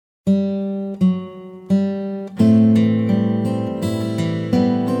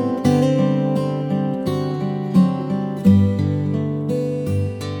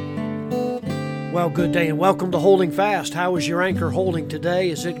good day and welcome to Holding Fast. How is your anchor holding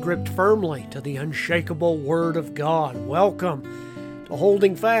today? Is it gripped firmly to the unshakable Word of God? Welcome to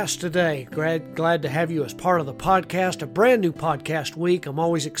Holding Fast today. Glad to have you as part of the podcast, a brand new podcast week. I'm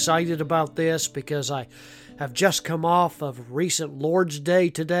always excited about this because I have just come off of recent Lord's Day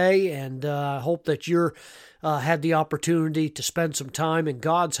today, and I hope that you're had the opportunity to spend some time in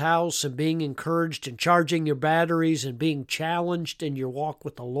God's house and being encouraged and charging your batteries and being challenged in your walk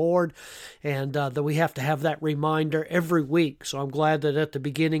with the Lord, and that we have to have that reminder every week. So I'm glad that at the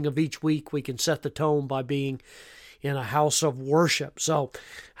beginning of each week we can set the tone by being in a house of worship. So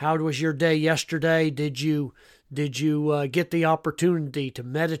how was your day yesterday? Did you get the opportunity to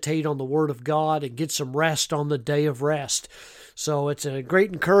meditate on the Word of God and get some rest on the day of rest? So it's a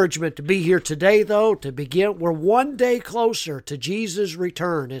great encouragement to be here today, though, to begin. We're one day closer to Jesus'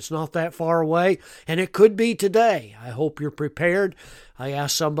 return. It's not that far away, and it could be today. I hope you're prepared. I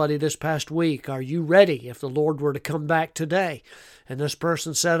asked somebody this past week, are you ready if the Lord were to come back today? And this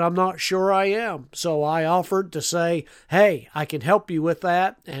person said, I'm not sure I am. So I offered to say, hey, I can help you with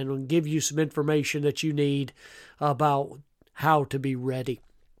that and give you some information that you need about how to be ready.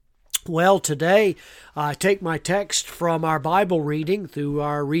 Well, today I take my text from our Bible reading through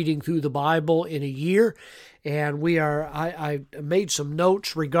the Bible in a year, and I made some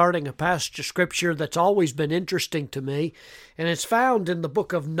notes regarding a passage of Scripture that's always been interesting to me, and it's found in the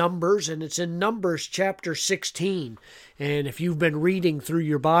book of Numbers, and it's in Numbers chapter 16. And if you've been reading through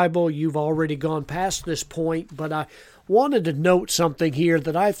your Bible, you've already gone past this point, but I wanted to note something here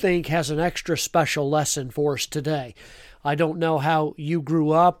that I think has an extra special lesson for us today. I don't know how you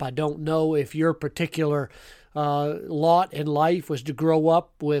grew up. I don't know if your particular lot in life was to grow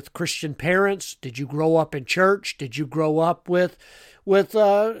up with Christian parents. Did you grow up in church? Did you grow up with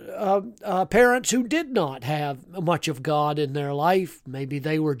parents who did not have much of God in their life? Maybe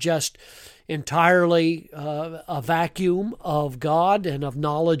they were just entirely a vacuum of God and of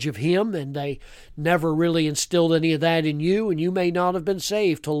knowledge of Him, and they never really instilled any of that in you, and you may not have been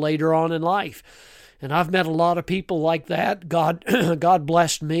saved till later on in life. And I've met a lot of people like that. God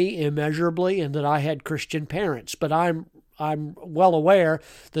blessed me immeasurably in that I had Christian parents, but I'm well aware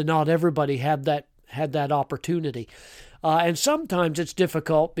that not everybody had that opportunity. And sometimes it's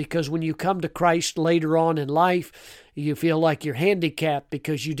difficult because when you come to Christ later on in life, you feel like you're handicapped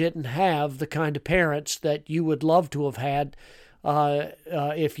because you didn't have the kind of parents that you would love to have had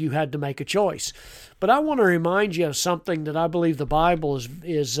if you had to make a choice. But I want to remind you of something that I believe the Bible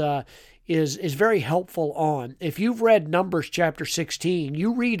is very helpful on. If you've read Numbers chapter 16,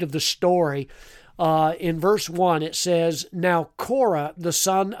 you read of the story. In verse 1, it says, Now Korah, the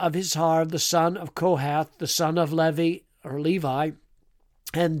son of Izhar, the son of Kohath, the son of Levi,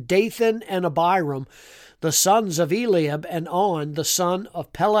 and Dathan and Abiram, the sons of Eliab, and On, the son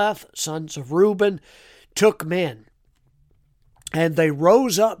of Peleth, sons of Reuben, took men. And they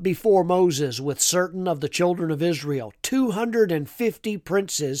rose up before Moses with certain of the children of Israel, 250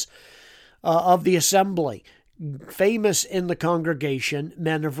 princes of the assembly, famous in the congregation,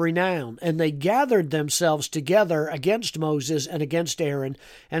 men of renown. And they gathered themselves together against Moses and against Aaron,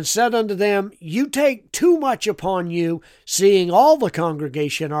 and said unto them, You take too much upon you, seeing all the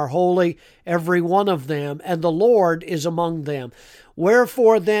congregation are holy, every one of them, and the Lord is among them.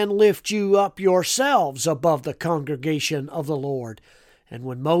 Wherefore then lift you up yourselves above the congregation of the Lord. And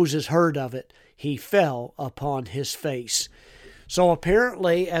when Moses heard of it, he fell upon his face. So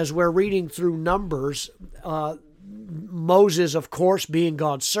apparently, as we're reading through Numbers, Moses, of course, being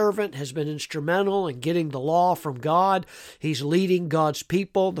God's servant, has been instrumental in getting the law from God. He's leading God's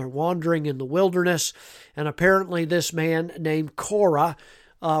people. They're wandering in the wilderness. And apparently this man named Korah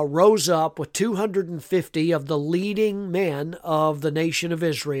rose up with 250 of the leading men of the nation of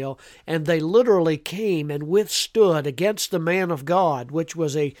Israel, and they literally came and withstood against the man of God, which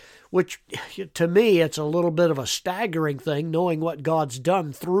to me, it's a little bit of a staggering thing, knowing what God's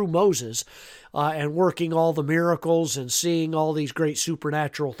done through Moses and working all the miracles and seeing all these great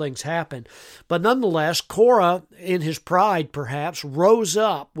supernatural things happen. But nonetheless, Korah, in his pride perhaps, rose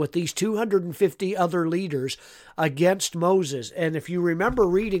up with these 250 other leaders against Moses. And if you remember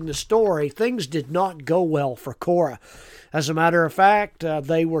reading the story, things did not go well for Korah. As a matter of fact,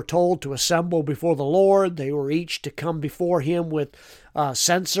 they were told to assemble before the Lord. They were each to come before Him with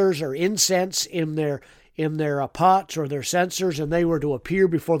censers or incense in their pots or their censers, and they were to appear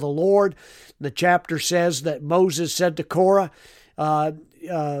before the Lord. The chapter says that Moses said to Korah that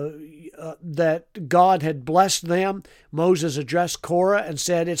God had blessed them. Moses addressed Korah and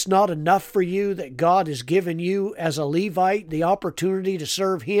said, It's not enough for you that God has given you as a Levite the opportunity to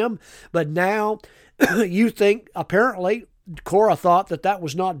serve Him, but now you think, apparently, Korah thought that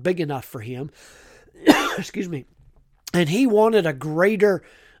was not big enough for him. excuse me, and he wanted a greater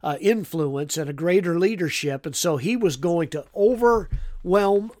influence and a greater leadership, and so he was going to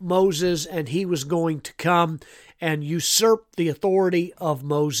overwhelm Moses, and he was going to come and usurp the authority of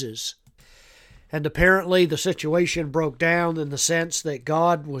Moses. And apparently the situation broke down in the sense that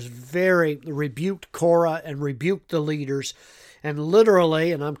God rebuked Korah and rebuked the leaders, and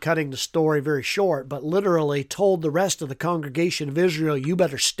literally, and I'm cutting the story very short, but literally told the rest of the congregation of Israel, you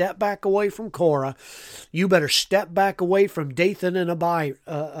better step back away from Korah, you better step back away from Dathan and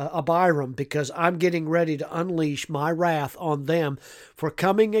Abiram, because I'm getting ready to unleash my wrath on them for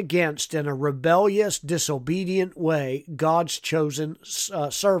coming against, in a rebellious, disobedient way, God's chosen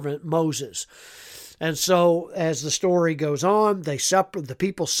servant Moses. And so, as the story goes on, the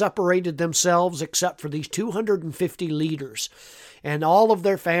people separated themselves except for these 250 leaders. And all of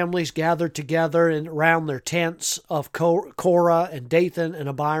their families gathered together around their tents of Korah and Dathan and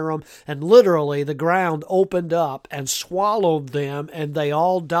Abiram. And literally, the ground opened up and swallowed them, and they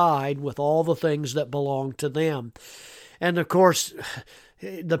all died with all the things that belonged to them. And of course,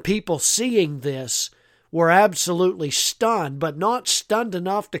 the people seeing this were absolutely stunned, but not stunned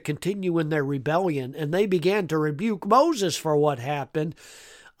enough to continue in their rebellion. And they began to rebuke Moses for what happened.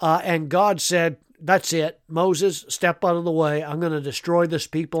 And God said, that's it. Moses, step out of the way. I'm going to destroy this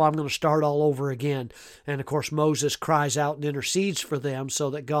people. I'm going to start all over again. And of course, Moses cries out and intercedes for them so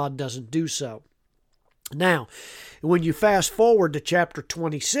that God doesn't do so. Now, when you fast forward to chapter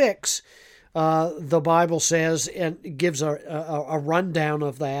 26, the Bible says, and gives a rundown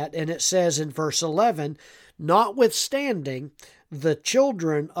of that, and it says in verse 11, notwithstanding, the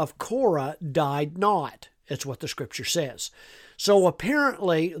children of Korah died not. That's what the scripture says. So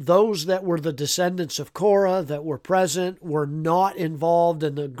apparently, those that were the descendants of Korah that were present were not involved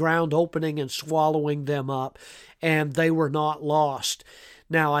in the ground opening and swallowing them up, and they were not lost.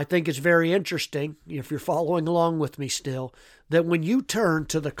 Now, I think it's very interesting, if you're following along with me still, that when you turn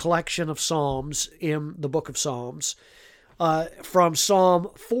to the collection of Psalms in the book of Psalms, from Psalm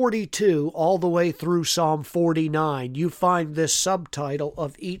 42 all the way through Psalm 49, you find this subtitle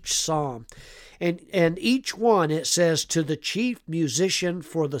of each psalm. And each one, it says, to the chief musician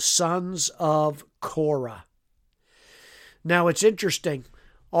for the sons of Korah. Now, it's interesting.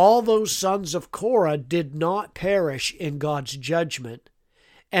 All those sons of Korah did not perish in God's judgment.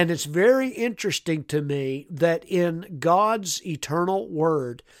 And it's very interesting to me that in God's eternal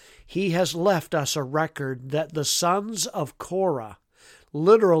word, He has left us a record that the sons of Korah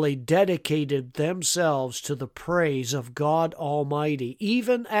literally dedicated themselves to the praise of God Almighty,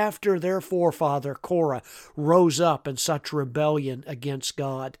 even after their forefather Korah rose up in such rebellion against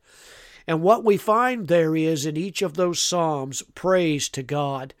God. And what we find there is, in each of those psalms, praise to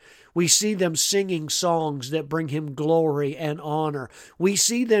God. We see them singing songs that bring Him glory and honor. We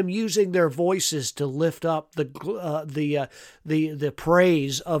see them using their voices to lift up the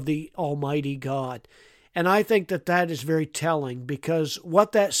praise of the Almighty God. And I think that is very telling, because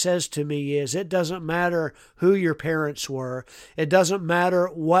what that says to me is, it doesn't matter who your parents were. It doesn't matter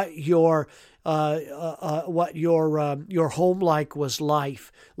what your home life was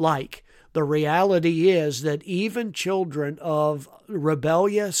like. The reality is that even children of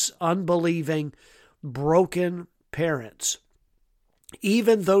rebellious, unbelieving, broken parents,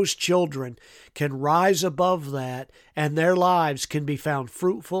 even those children can rise above that, and their lives can be found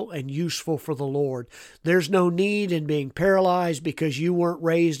fruitful and useful for the Lord. There's no need in being paralyzed because you weren't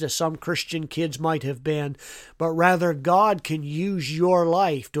raised as some Christian kids might have been, but rather God can use your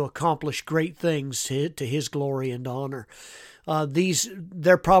life to accomplish great things to His glory and honor.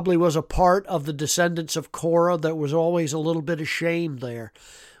 There probably was a part of the descendants of Korah that was always a little bit of shame there.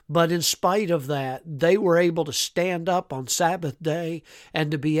 But in spite of that, they were able to stand up on Sabbath day and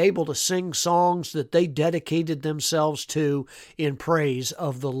to be able to sing songs that they dedicated themselves to in praise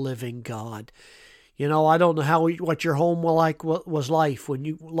of the living God. You know, I don't know what your home was like when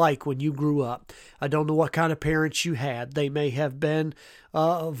you grew up. I don't know what kind of parents you had. They may have been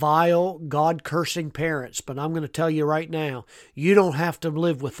vile, God-cursing parents, but I'm going to tell you right now, you don't have to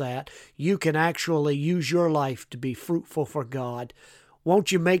live with that. You can actually use your life to be fruitful for God.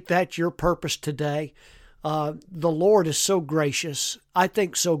 Won't you make that your purpose today? The Lord is so gracious, I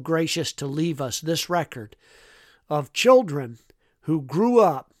think so gracious, to leave us this record of children who grew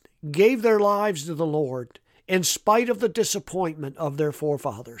up, gave their lives to the Lord in spite of the disappointment of their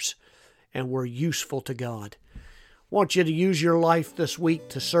forefathers, and were useful to God. I want you to use your life this week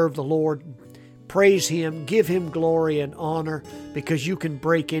to serve the Lord. Praise Him, give Him glory and honor, because you can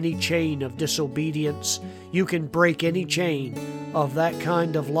break any chain of disobedience. You can break any chain of that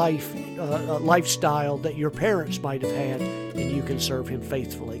kind of lifestyle that your parents might have had, and you can serve Him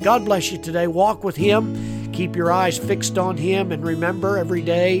faithfully. God bless you today. Walk with Him. Keep your eyes fixed on Him, and remember, every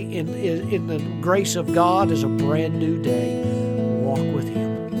day in the grace of God is a brand new day. Walk with Him.